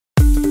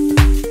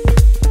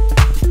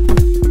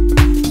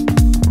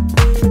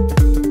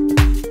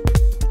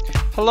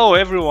Hello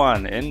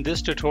everyone, in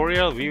this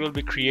tutorial we will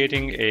be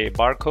creating a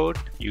barcode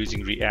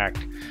using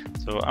React.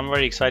 So I'm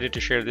very excited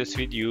to share this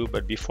with you,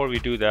 but before we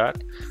do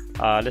that,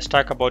 let's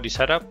talk about the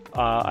setup.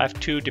 I have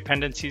two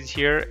dependencies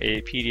here,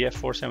 a PDF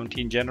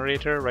 417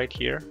 generator right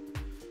here,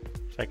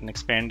 if I can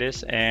expand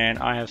this, and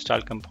I have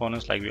style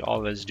components like we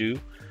always do,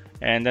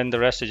 and then the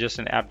rest is just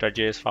an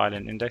app.js file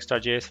and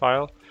index.js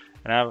file.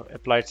 And I've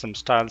applied some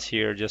styles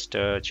here just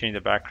to change the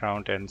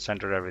background and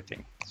center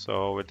everything.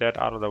 So with that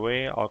out of the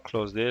way, I'll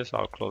close this,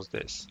 I'll close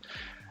this.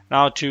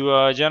 Now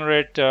to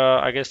generate,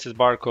 I guess, this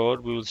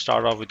barcode, we will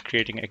start off with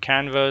creating a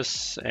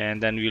canvas, and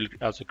then we'll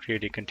also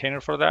create a container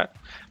for that.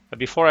 But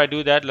before I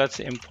do that, let's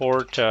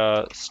import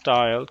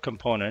style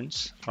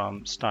components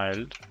from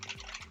style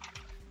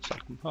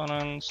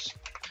components.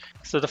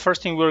 So the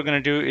first thing we're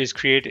going to do is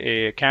create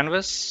a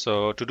canvas.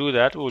 So to do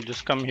that, we'll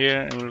just come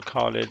here and we'll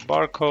call it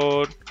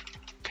barcode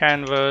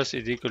canvas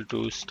is equal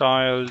to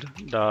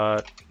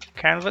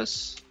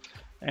styled.canvas,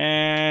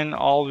 and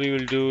all we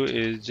will do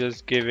is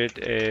just give it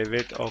a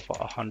width of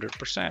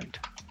 100%.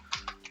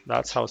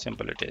 That's how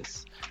simple it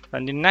is.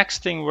 And the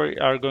next thing we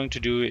are going to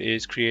do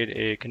is create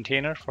a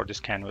container for this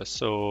canvas.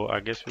 So I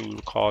guess we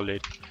will call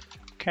it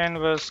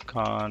canvas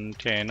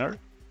container,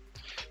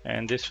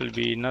 and this will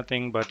be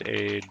nothing but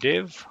a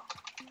div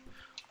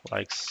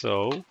like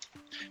so.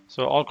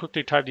 So I'll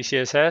quickly type the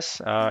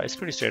CSS. It's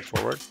pretty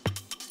straightforward.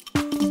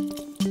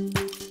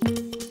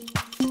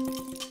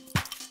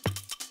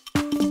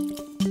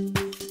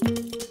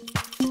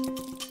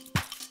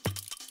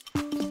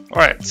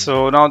 Alright,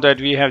 so now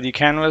that we have the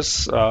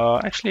canvas,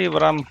 actually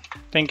what I'm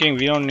thinking,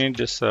 we don't need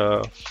this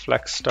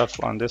flex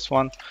stuff on this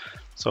one,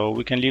 so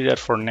we can leave that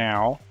for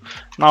now.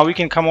 Now we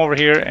can come over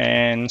here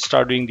and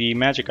start doing the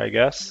magic, I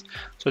guess.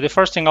 So the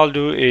first thing I'll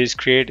do is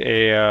create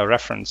a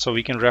reference, so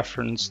we can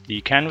reference the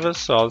canvas.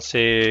 So I'll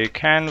say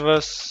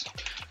canvas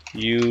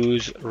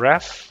use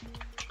ref.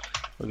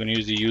 We're going to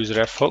use the use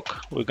ref hook.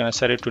 We're going to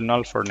set it to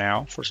null for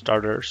now, for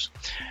starters.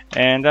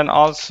 And then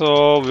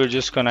also we're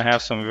just going to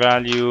have some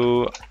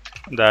value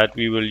that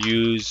we will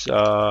use,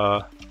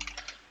 we're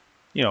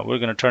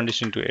going to turn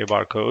this into a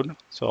barcode.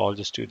 So I'll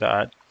just do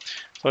that.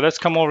 So let's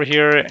come over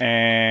here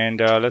and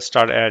let's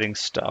start adding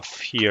stuff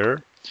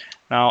here.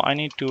 Now I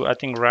need to, I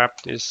think, wrap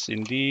this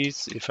in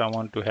these if I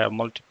want to have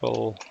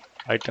multiple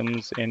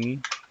items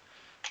in,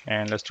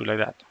 and let's do like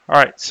that. All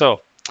right,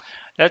 so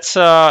let's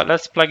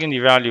plug in the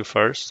value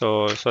first,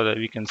 so that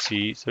we can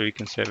see. So we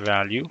can set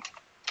value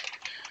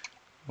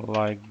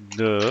like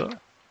the.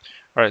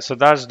 All right, so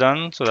that's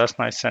done. So that's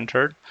nice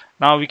centered.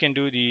 Now we can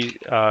do the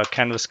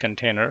canvas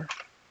container,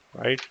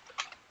 right?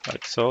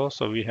 Like so.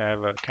 So we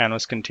have a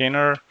canvas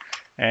container,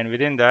 and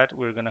within that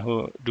we're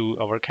gonna do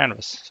our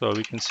canvas. So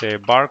we can say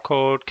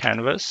barcode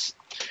canvas,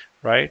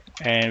 right?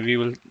 And we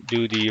will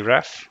do the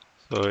ref.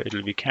 So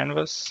it'll be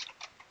canvas,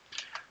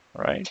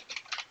 right?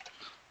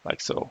 Like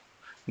so.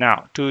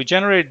 Now to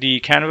generate the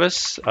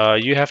canvas,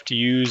 you have to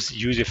use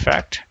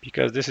effect,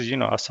 because this is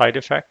a side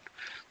effect.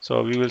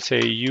 So we will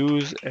say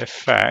use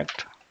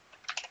effect,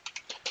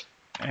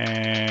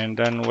 and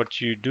then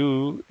what you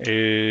do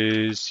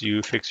is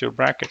you fix your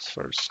brackets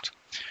first.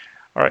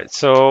 All right,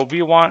 so we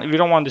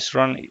don't want this to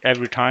run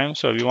every time.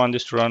 So we want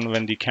this to run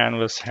when the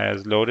canvas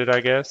has loaded,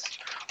 I guess,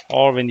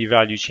 or when the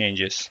value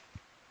changes.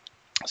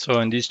 So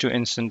in these two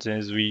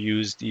instances, we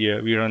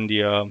run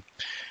the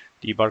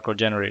barcode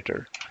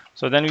generator.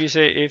 So then we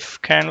say if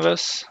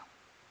canvas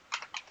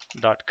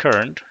dot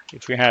current,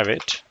 if we have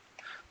it,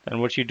 then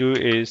what you do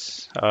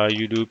is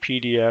you do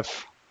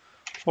PDF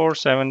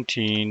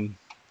 417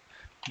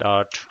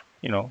 dot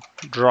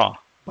draw.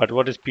 But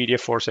what is PDF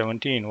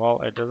 417?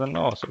 Well, it doesn't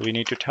know, so we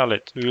need to tell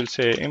it. We will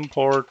say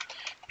import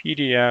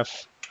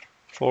PDF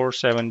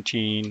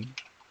 417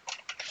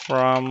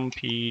 from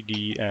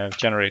PDF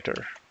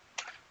generator,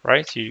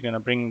 right? So you're gonna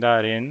bring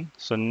that in.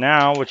 So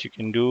now what you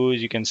can do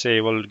is you can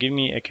say, well, give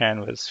me a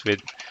canvas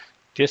with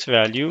this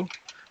value,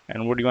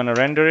 and what do you want to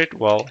render it?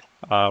 Well,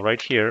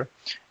 right here,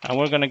 and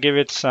we're going to give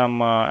it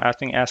some I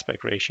think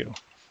aspect ratio,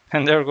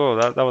 and there we go.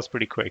 That was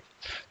pretty quick.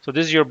 So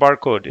this is your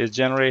barcode is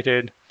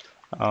generated.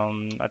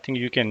 I think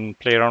you can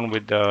play around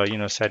with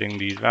setting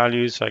these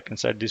values. So I can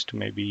set this to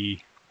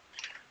maybe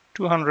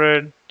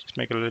 200, just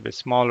make it a little bit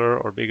smaller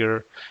or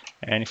bigger.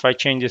 And if I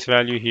change this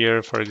value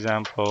here, for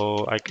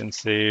example, I can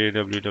say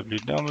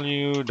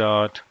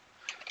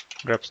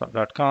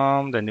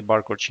www.grepsoft.com, then the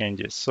barcode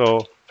changes.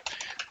 So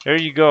there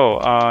you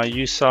go.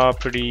 You saw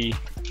pretty,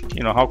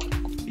 how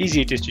easy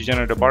it is to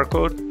generate a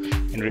barcode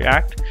in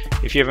React.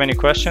 If you have any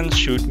questions,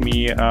 shoot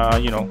me, a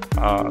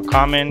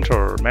comment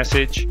or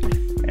message,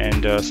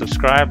 and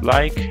subscribe,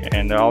 like,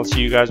 and I'll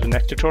see you guys in the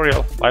next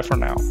tutorial. Bye for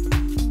now.